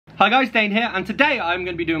Hi guys, Dane here, and today I'm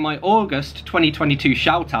going to be doing my August 2022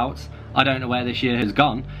 shoutouts. I don't know where this year has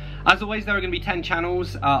gone. As always, there are going to be 10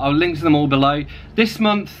 channels. I'll link to them all below. This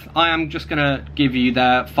month, I am just going to give you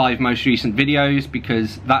their 5 most recent videos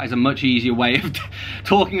because that is a much easier way of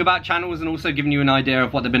talking about channels and also giving you an idea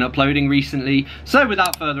of what they've been uploading recently. So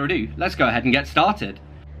without further ado, let's go ahead and get started.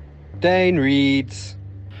 Dane reads.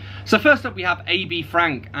 So first up we have AB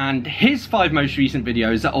Frank, and his 5 most recent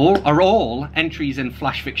videos are all entries in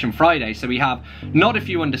Flash Fiction Friday. So we have Not If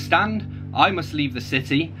You Understand, I Must Leave the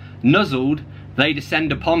City, Nuzzled, They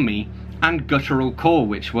Descend Upon Me, and Guttural Core,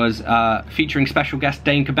 which was featuring special guest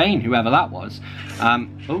Dane Cobain, whoever that was.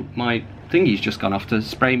 Oh, my thingy's just gone off to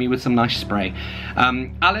spray me with some nice spray.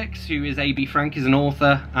 Alex, who is AB Frank, is an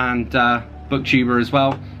author and booktuber as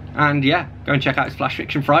well. And yeah, go and check out his Flash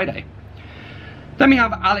Fiction Friday. Then we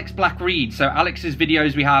have Alex Black Read. So Alex's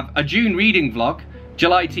videos, we have a June reading vlog,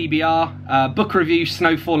 July TBR, book review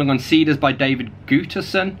Snow Falling on Cedars by David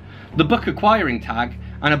Guterson, the book acquiring tag,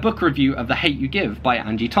 and a book review of The Hate You Give by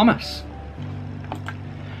Angie Thomas.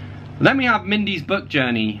 Then we have Mindy's book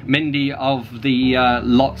journey, Mindy of the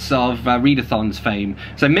lots of readathons fame.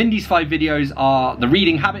 So Mindy's 5 videos are the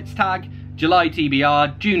Reading Habits tag, July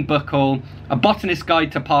TBR, June book haul, a botanist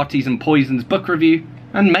guide to parties and poisons book review,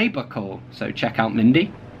 and May book haul, so check out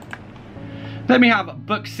Mindy. Then we have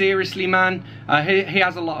Book Seriously Man. He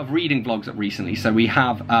has a lot of reading vlogs up recently, so we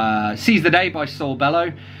have Seize the Day by Saul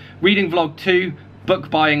Bellow, Reading Vlog 2, Book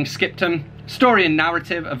Buying Skipton, Story and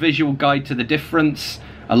Narrative, a visual guide to the difference,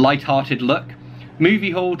 a light-hearted look,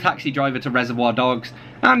 Movie Haul, Taxi Driver to Reservoir Dogs,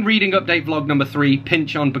 and Reading Update Vlog number 3,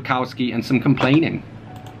 Pinch on Bukowski and some complaining.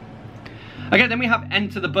 Okay, then we have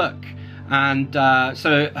Enter the Book. And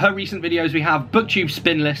so her recent videos, we have BookTube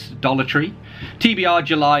Spin List, Dollar Tree, TBR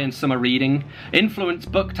July and Summer Reading, Influence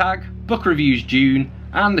Book Tag, Book Reviews June,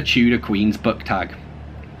 and the Tudor Queen's Book Tag.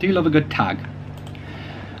 Do love a good tag.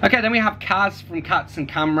 Okay, then we have Kaz from Cats and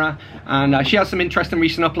Camera, and she has some interesting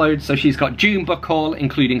recent uploads. So she's got June book haul,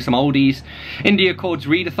 including some oldies, India Chords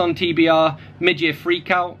Readathon TBR, Mid-Year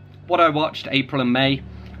Freakout, What I Watched April and May,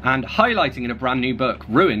 and highlighting in a brand new book,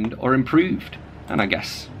 Ruined or Improved. And I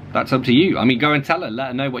guess that's up to you. I mean, go and tell her, let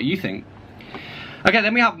her know what you think. Okay,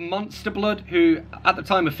 then we have Monster Blood, who at the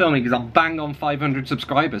time of filming is a bang on 500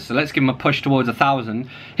 subscribers, so let's give him a push towards 1,000.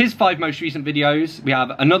 His 5 most recent videos, we have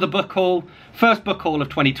Another Book Haul, First Book Haul of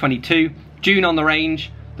 2022, June on the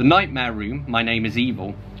Range, The Nightmare Room, My Name is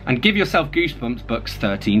Evil, and Give Yourself Goosebumps books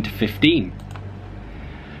 13 to 15.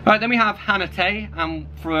 Right, then we have Hannah Tay, and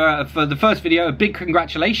for the first video, a big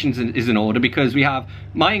congratulations is in order because we have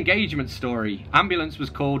My Engagement Story. Ambulance was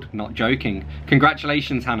called, not joking.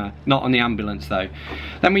 Congratulations, Hannah. Not on the ambulance, though.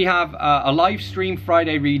 Then we have a live stream,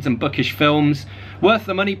 Friday Reads and Bookish Films, Worth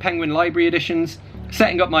the Money Penguin Library Editions,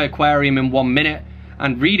 Setting Up My Aquarium in 1 minute,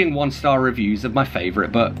 and reading 1-star reviews of my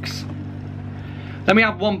favourite books. Then we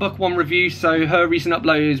have One Book, One Review. So her recent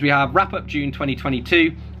uploads, we have Wrap Up June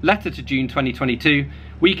 2022, Letter to June 2022,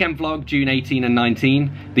 Weekend Vlog June 18 and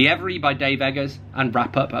 19, The Every by Dave Eggers, and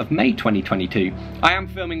Wrap Up of May 2022. I am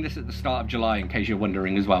filming this at the start of July, in case you're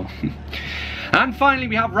wondering as well. And finally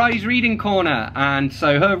we have Rise Reading Corner, and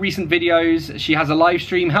so her recent videos, she has a live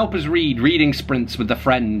stream, Help Us Read, reading sprints with the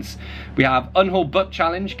friends. We have Unhaul Book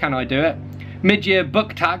Challenge, Can I Do It? Mid-Year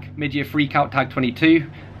Book Tag, Mid-Year Freakout Tag 22,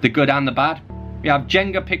 The Good and the Bad. We have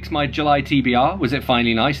Jenga Picks My July TBR, Was It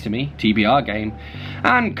Finally Nice to Me, TBR game,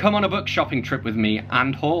 and Come on a Book Shopping Trip with Me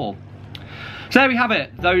and Haul. So there we have it.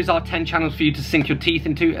 Those are 10 channels for you to sink your teeth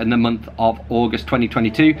into in the month of August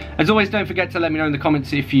 2022. As always, don't forget to let me know in the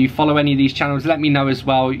comments if you follow any of these channels. Let me know as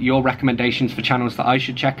well your recommendations for channels that I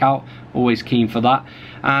should check out. Always keen for that.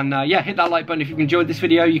 And yeah, hit that like button if you've enjoyed this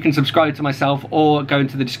video. You can subscribe to myself or go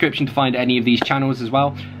into the description to find any of these channels as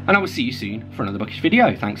well. And I will see you soon for another bookish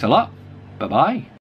video. Thanks a lot. Bye-bye.